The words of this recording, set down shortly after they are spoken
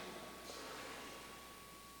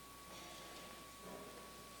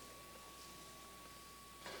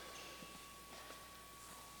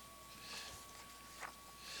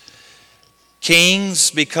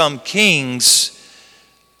Kings become kings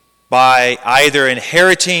by either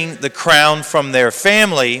inheriting the crown from their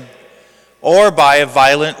family or by a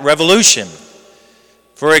violent revolution.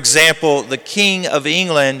 For example, the King of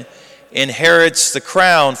England inherits the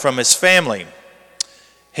crown from his family.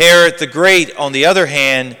 Herod the Great, on the other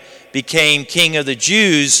hand, became king of the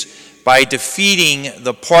Jews by defeating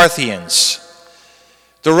the Parthians.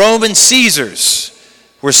 The Roman Caesars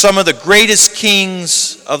were some of the greatest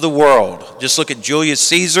kings of the world. Just look at Julius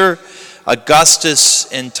Caesar,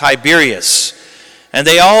 Augustus, and Tiberius. And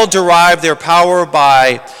they all derived their power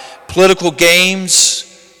by political games,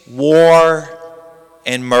 war,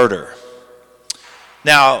 and murder.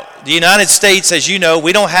 Now, the United States, as you know,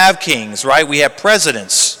 we don't have kings, right? We have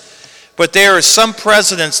presidents. But there are some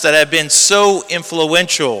presidents that have been so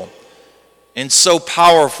influential and so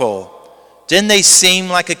powerful. Didn't they seem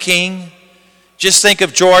like a king? Just think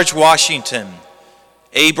of George Washington,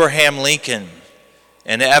 Abraham Lincoln,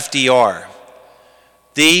 and FDR.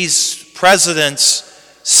 These presidents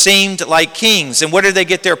seemed like kings. And where did they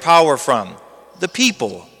get their power from? The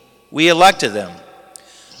people. We elected them.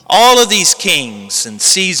 All of these kings and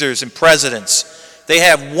Caesars and presidents, they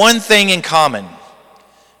have one thing in common.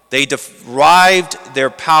 They derived their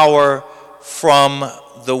power from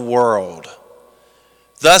the world.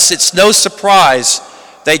 Thus, it's no surprise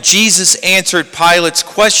that Jesus answered Pilate's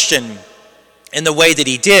question in the way that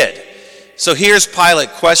he did. So here's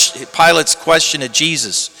Pilate's question to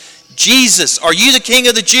Jesus. Jesus, are you the King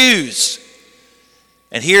of the Jews?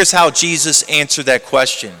 And here's how Jesus answered that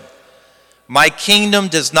question. My kingdom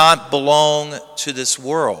does not belong to this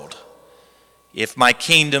world. If my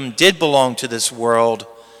kingdom did belong to this world,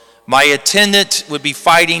 my attendant would be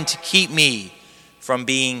fighting to keep me from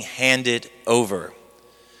being handed over.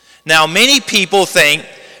 Now, many people think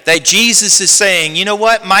that Jesus is saying, you know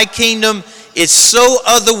what, my kingdom is so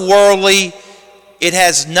otherworldly, it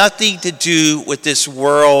has nothing to do with this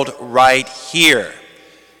world right here.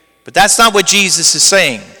 But that's not what Jesus is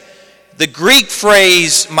saying. The Greek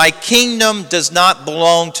phrase, my kingdom does not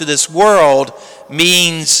belong to this world,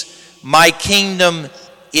 means my kingdom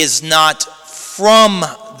is not from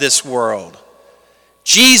this world.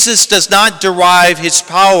 Jesus does not derive his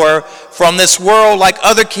power from this world like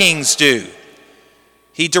other kings do.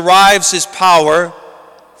 He derives his power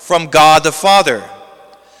from God the Father.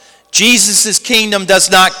 Jesus' kingdom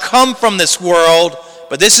does not come from this world,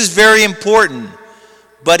 but this is very important,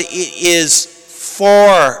 but it is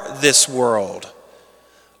for this world.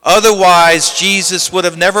 Otherwise, Jesus would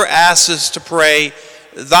have never asked us to pray,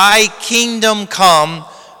 thy kingdom come,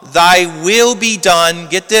 thy will be done,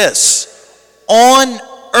 get this, on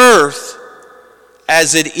earth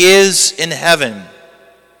as it is in heaven.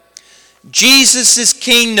 Jesus'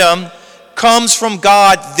 kingdom comes from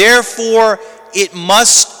God, therefore it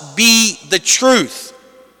must be the truth.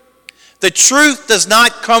 The truth does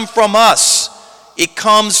not come from us, it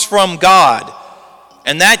comes from God.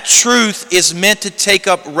 And that truth is meant to take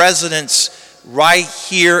up residence right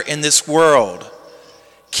here in this world.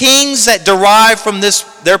 Kings that derive from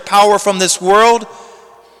their power from this world,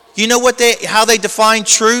 you know how they define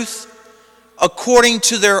truth? According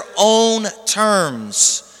to their own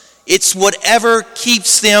terms. It's whatever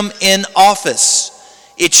keeps them in office.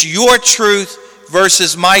 It's your truth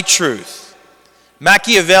versus my truth.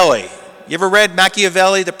 Machiavelli. You ever read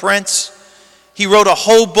Machiavelli, the Prince? He wrote a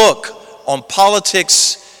whole book on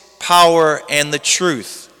politics, power, and the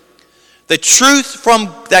truth. The truth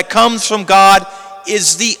that comes from God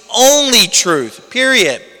is the only truth,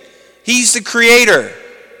 period. He's the creator.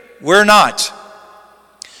 We're not.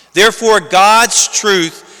 Therefore, God's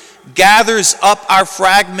truth gathers up our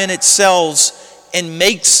fragmented selves and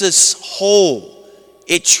makes us whole.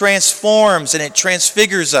 It transforms and it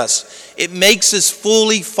transfigures us. It makes us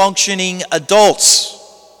fully functioning adults.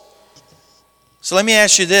 So let me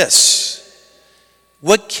ask you this.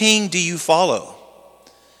 What king do you follow?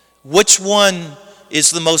 Which one is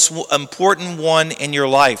the most important one in your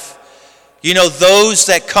life? You know, those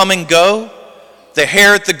that come and go, the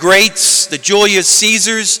Herod the Greats, the Julius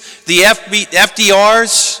Caesars, the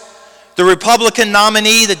FDRs, the Republican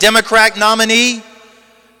nominee, the Democrat nominee,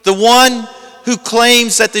 the one who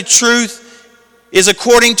claims that the truth is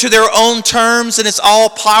according to their own terms and it's all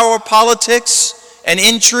power politics and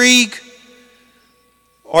intrigue?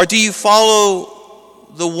 Or do you follow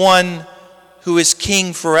the one who is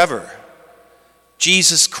king forever?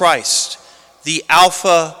 Jesus Christ, the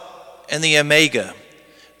Alpha and the Omega,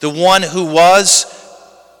 the one who was,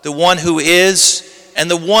 the one who is, and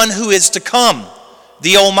the one who is to come,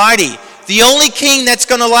 the Almighty, the only king that's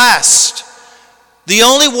going to last, the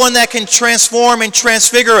only one that can transform and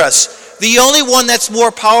transfigure us, the only one that's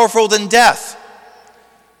more powerful than death.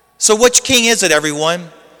 So which king is it, everyone?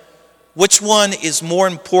 Which one is more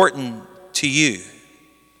important to you?